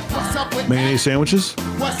 Mayonnaise sandwiches?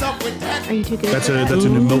 Are you too good? That's a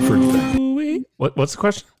New Milford thing. What's the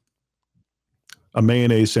question? A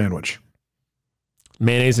mayonnaise sandwich.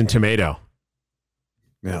 Mayonnaise and tomato.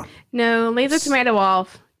 Yeah. No, leave the tomato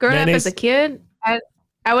off. Growing up as a kid,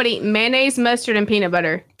 I would eat mayonnaise, mustard, and peanut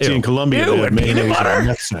butter. See, in Colombia, they have mayonnaise and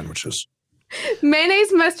meth sandwiches.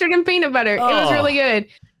 Mayonnaise, mustard, and peanut butter. It was really good.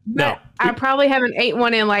 But I probably haven't ate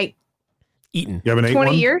one in like eaten. You haven't ate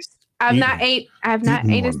 20 years. I have not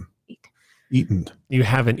eaten. You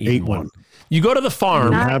haven't eaten one. You go to the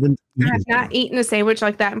farm. I have not eaten a sandwich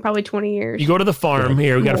like that in probably 20 years. You go to the farm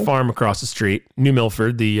here. We got a farm across the street, New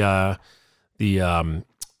Milford. The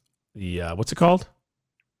what's it called?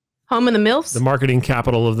 Home of the MILFs? The marketing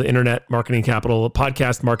capital of the internet, marketing capital,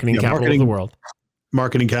 podcast marketing capital of the world.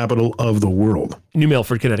 Marketing capital of the world. New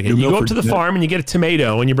Milford, Connecticut. You go up to the farm and you get a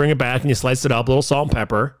tomato and you bring it back and you slice it up, a little salt and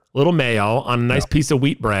pepper, a little mayo on a nice piece of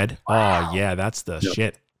wheat bread. Oh, yeah, that's the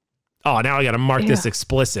shit. Oh, now I got to mark this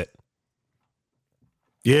explicit.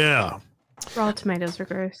 Yeah. Raw tomatoes are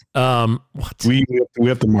gross. What? We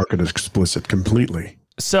have to mark it as explicit completely.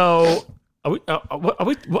 So, are we,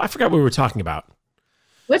 I forgot what we were talking about.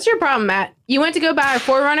 What's your problem, Matt? You went to go buy a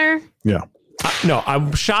 4Runner? Yeah. No,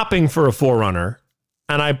 I'm shopping for a 4Runner.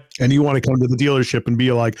 And you want to come to the dealership and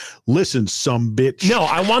be like, listen, some bitch. No,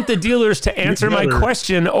 I want the dealers to answer my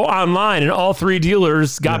question online. And all three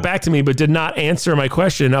dealers got back to me, but did not answer my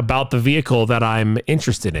question about the vehicle that I'm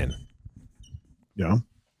interested in. Yeah.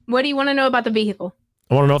 What do you want to know about the vehicle?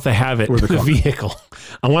 I want to know if they have it. The vehicle.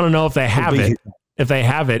 I want to know if they have it. If they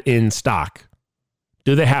have it in stock.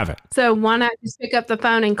 Do they have it? So why not just pick up the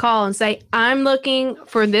phone and call and say, I'm looking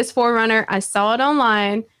for this 4Runner. I saw it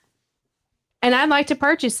online and I'd like to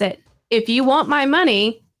purchase it. If you want my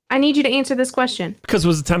money, I need you to answer this question. Because it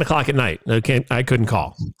was 10 o'clock at night. I couldn't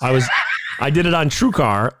call. I did it on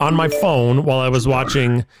TrueCar on my phone while I was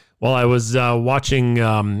watching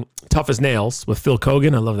Tough as Nails with Phil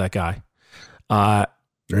Kogan. I love that guy.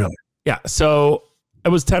 Really? Yeah. So it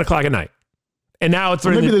was 10 o'clock at night. And now it's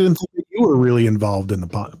maybe they didn't think that you were really involved in the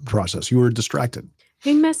process. You were distracted.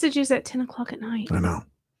 Who messages at 10 o'clock at night? I know.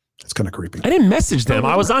 It's kind of creepy. I didn't message them.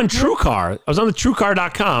 I was on TrueCar. I was on the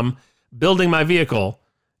TrueCar.com building my vehicle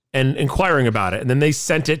and inquiring about it. And then they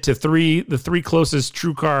sent it to the three closest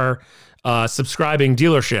TrueCar subscribing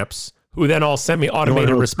dealerships, who then all sent me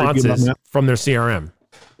automated responses from their CRM.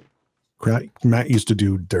 Matt used to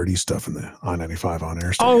do dirty stuff in the I-95 on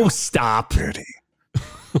air. Oh, stop. Dirty.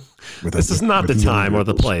 This is not the time or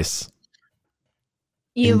the place.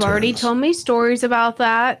 You've already told me stories about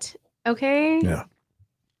that. Okay. Yeah.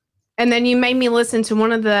 And then you made me listen to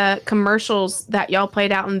one of the commercials that y'all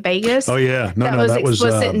played out in Vegas. Oh yeah. That was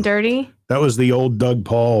explicit and dirty. That was the old Doug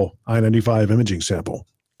Paul I-95 imaging sample.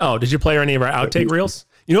 Oh, did you play any of our outtake reels?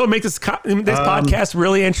 You know what makes this podcast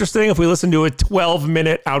really interesting? If we listen to a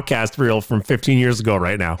 12-minute Outcast reel from 15 years ago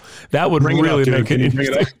right now, that would really make it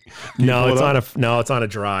interesting. No, it's on a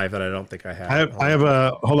drive that I don't think I have. I have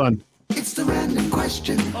a hold on. It's the random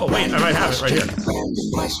question. Oh wait, I might have it right here.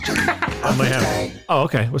 Random question. I might have it. Oh,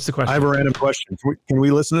 okay. What's the question? I have a random question. Can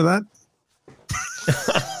we listen to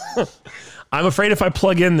that? I'm afraid if I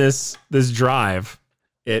plug in this drive,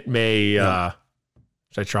 it may.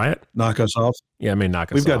 Should I try it? Knock us off? Yeah, it may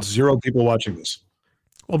knock us off. We've got 0 people watching this.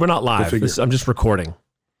 Well, we're not live. I'm just recording.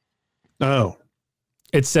 Oh.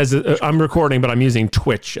 It says I'm recording, but I'm using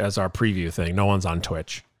Twitch as our preview thing. No one's on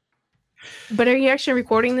Twitch. But are you actually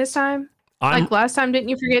recording this time? Like last time, didn't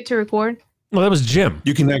you forget to record? Well, that was Jim.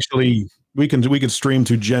 You can actually, we can stream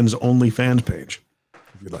to Jen's OnlyFans page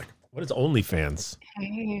if you'd like. What is OnlyFans?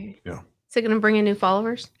 Hey. Yeah. Is it going to bring in new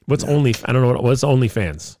followers? What's I don't know what's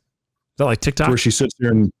OnlyFans. Is that like TikTok? Where she sits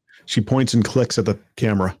there and she points and clicks at the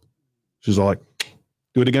camera. She's all like,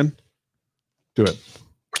 do it again. Do it.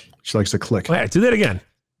 She likes to click. Wait, do that again.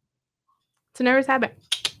 It's a nervous habit.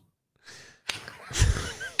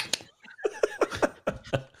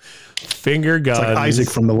 Finger guns. It's like Isaac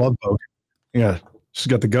from the Love Boat. Yeah. She's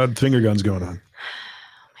got the finger guns going on.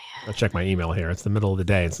 I'll check my email here. It's the middle of the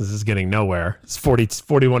day. Since this is getting nowhere. It's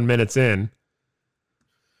 41 minutes in.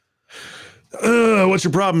 What's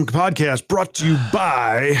Your Problem podcast brought to you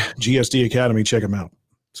by GSD Academy. Check them out.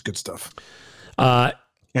 It's good stuff.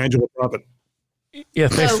 Angela Prophet. Yeah,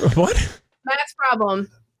 thanks. What? Matt's problem.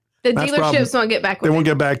 The dealerships won't get back with They won't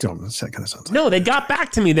get back to him. That kind of sounds like. No, they got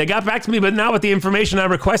back to me. But not with the information I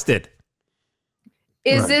requested.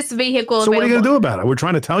 Is this vehicle available? So what are you going to do about it? We're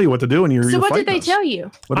trying to tell you what to do, and you're So what did they us. tell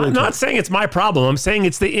you? I'm not saying it's my problem. I'm saying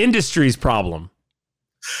it's the industry's problem.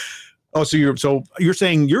 Oh, so you're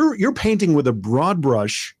saying you're painting with a broad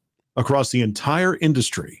brush across the entire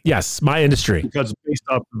industry. Yes, my industry. Because based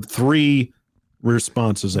off of 3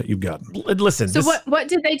 responses that you've gotten. Listen. So what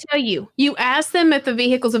did they tell you? You asked them if the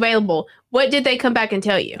vehicle's available. What did they come back and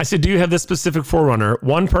tell you? I said, do you have this specific 4Runner?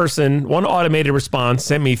 One automated response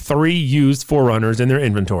sent me 3 used 4Runners in their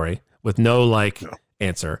inventory with no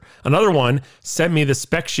answer. Another one sent me the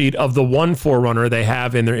spec sheet of the one 4Runner they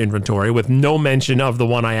have in their inventory with no mention of the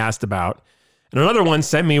one I asked about. And another one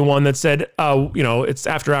sent me one that said, it's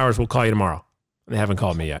after hours. We'll call you tomorrow. And they haven't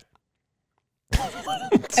called me yet.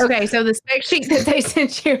 Okay, so the spec sheet that they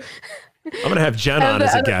sent you. I'm going to have Jen on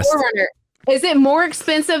as a guest. 4Runner, is it more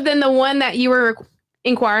expensive than the one that you were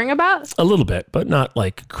inquiring about? A little bit, but not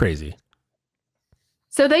like crazy.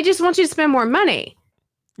 So they just want you to spend more money.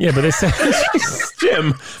 Yeah, but they said,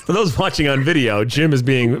 Jim, for those watching on video, Jim is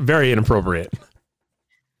being very inappropriate.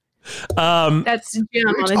 That's Jim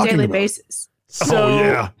on a daily basis. So,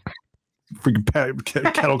 yeah. Freaking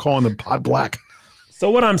kettle calling the pot black. So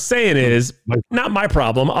what I'm saying is, not my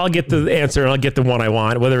problem. I'll get the answer and I'll get the one I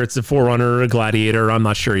want, whether it's a 4Runner or a Gladiator. I'm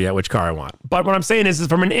not sure yet which car I want. But what I'm saying is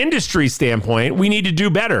from an industry standpoint, we need to do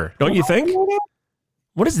better. Don't you think?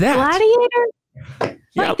 What is that? Gladiator?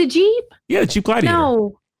 Like the Jeep? Yeah, the Jeep Gladiator.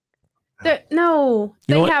 No.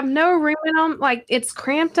 They have no room in them. Like it's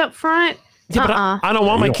cramped up front. Yeah, but I don't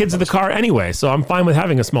want my kids in the car anyway, so I'm fine with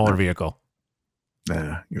having a smaller vehicle.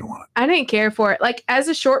 Nah, you don't want it. I didn't care for it. Like as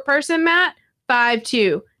a short person, Matt,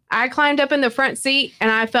 5'2", I climbed up in the front seat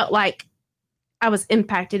and I felt like I was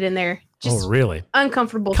impacted in there. Just really?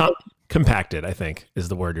 Uncomfortable. Compacted, I think, is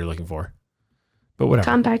the word you're looking for. But whatever.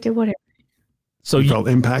 Compacted, whatever. So you felt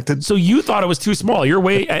impacted? So you thought it was too small. You're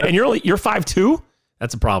 5'2"?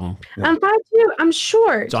 That's a problem. Yeah. I'm 5'2". I'm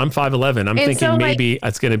short. So I'm 5'11". I'm thinking maybe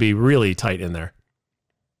it's going to be really tight in there.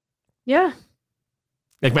 Yeah.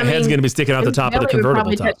 Like my head's going to be sticking out the top of the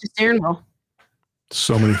convertible top. Touch the steering wheel.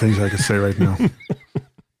 So many things I could say right now.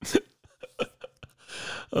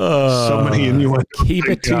 So many innuendos. Keep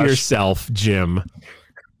it to yourself, Jim.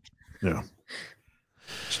 Yeah.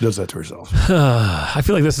 She does that to herself. I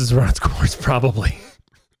feel like this is run its course, probably.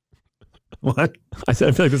 What? I said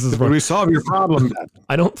I feel like this is we solve your problem.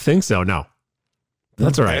 I don't think so, no.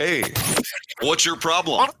 That's all right. Hey, what's your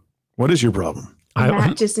problem? What is your problem?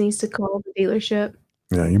 Matt just needs to call the dealership.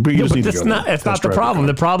 Yeah, you just need to go. That's not the problem.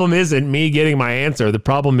 The problem isn't me getting my answer. The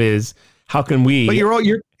problem is how can we,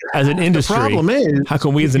 as an industry, the problem is, how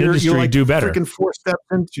can we as an industry do better?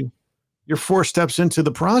 You're 4 steps into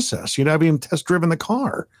the process. You haven't even test driven the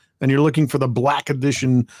car, and you're looking for the black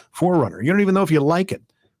edition 4Runner. You don't even know if you like it.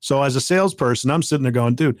 So as a salesperson, I'm sitting there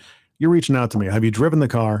going, dude, you're reaching out to me. Have you driven the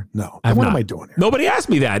car? No. What am I doing here? Nobody asked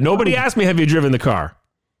me that. Nobody asked me, have you driven the car?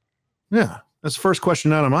 Yeah. That's the first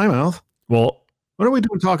question out of my mouth. Well, what are we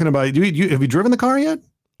doing talking about? Have you driven the car yet?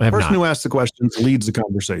 The person who asks the questions leads the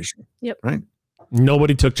conversation. Yep. Right?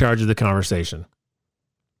 Nobody took charge of the conversation.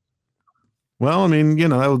 Well, I mean,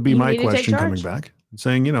 that would be my question coming back.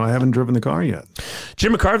 Saying, I haven't driven the car yet.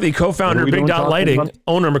 Jim McCarthy, co-founder of Big Dot Lighting,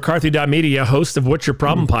 owner of McCarthy.media, host of What's Your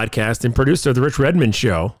Problem podcast, and producer of The Rich Redmond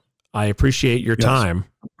Show. I appreciate your time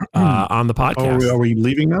on the podcast. Are we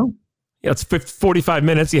leaving now? Yeah, it's 45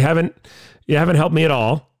 minutes. You haven't helped me at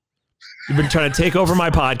all. You've been trying to take over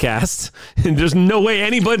my podcast, and there's no way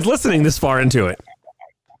anybody's listening this far into it.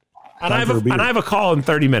 And I have a call in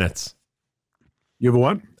 30 minutes. You have a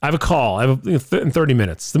what? I have a call. I have in 30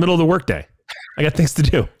 minutes. It's the middle of the workday. I got things to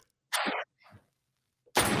do.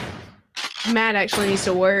 Matt actually needs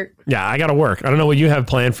to work. Yeah, I got to work. I don't know what you have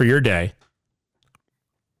planned for your day.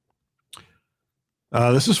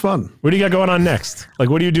 This is fun. What do you got going on next? Like,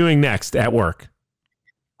 what are you doing next at work?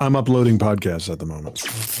 I'm uploading podcasts at the moment.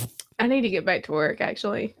 I need to get back to work,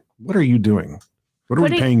 actually. What are you doing? What are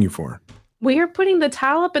we paying you for? We are putting the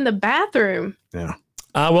tile up in the bathroom. Yeah.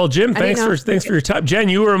 Well, Jim, thanks for your time. Jen,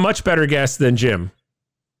 you were a much better guest than Jim.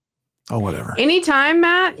 Oh, whatever. Anytime,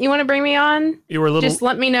 Matt, you want to bring me on? You were a little. Just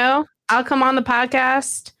let me know. I'll come on the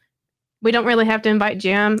podcast. We don't really have to invite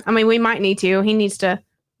Jim. I mean, we might need to. He needs to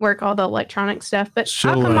work all the electronic stuff, but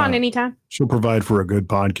I'll come on anytime. She'll provide for a good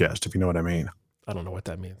podcast, if you know what I mean. I don't know what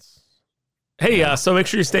that means. Hey, so make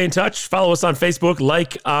sure you stay in touch. Follow us on Facebook,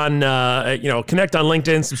 like on, connect on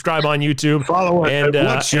LinkedIn, subscribe on YouTube. Follow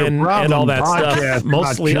us and all that stuff.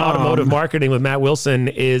 Mostly Automotive Marketing with Matt Wilson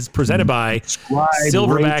is presented by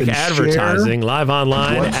Silverback Advertising, live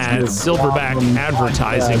online at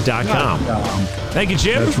silverbackadvertising.com. Thank you,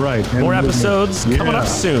 Jim. That's right. More episodes coming up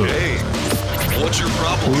soon. Hey. What's your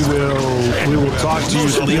problem? We will talk to you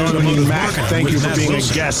soon. Matt, thank you for being a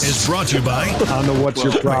guest. Is brought to you by on the What's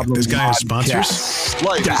Your Problem. This guy has sponsors.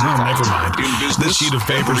 Never mind. This sheet of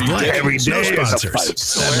paper is blank. Every day no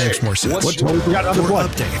sponsors. That makes more sense. We got another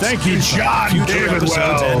update. Thank you, John David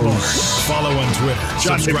Wells. Follow on Twitter.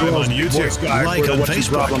 Subscribe on YouTube. Like on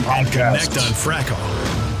Facebook. And connect on Frackle.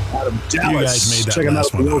 You guys made that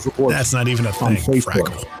last one up. That's not even a thing.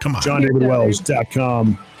 Frackle. Come on.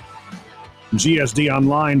 JohnDavidWells.com.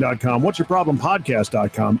 GSDonline.com, What's Your Problem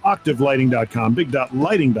Podcast.com, OctaveLighting.com,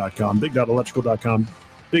 BigDotLighting.com, BigDotElectrical.com,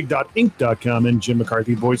 BigDotInc.com, and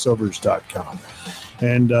JimMcCarthyVoiceovers.com.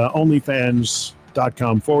 And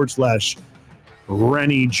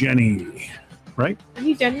OnlyFans.com/Rennie Jenny. Right? Are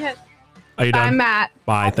you done yet? Are you done? Bye, Matt.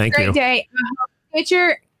 Bye. Thank you. Great day. I hope you get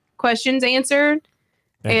your questions answered.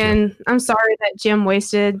 And I'm sorry that Jim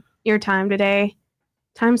wasted your time today.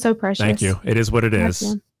 Time's so precious. Thank you. It is what it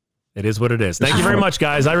is. It is what it is. Thank you very much,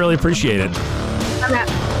 guys. I really appreciate it.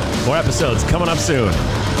 More episodes coming up soon.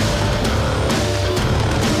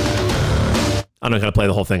 I'm not going to play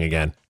the whole thing again.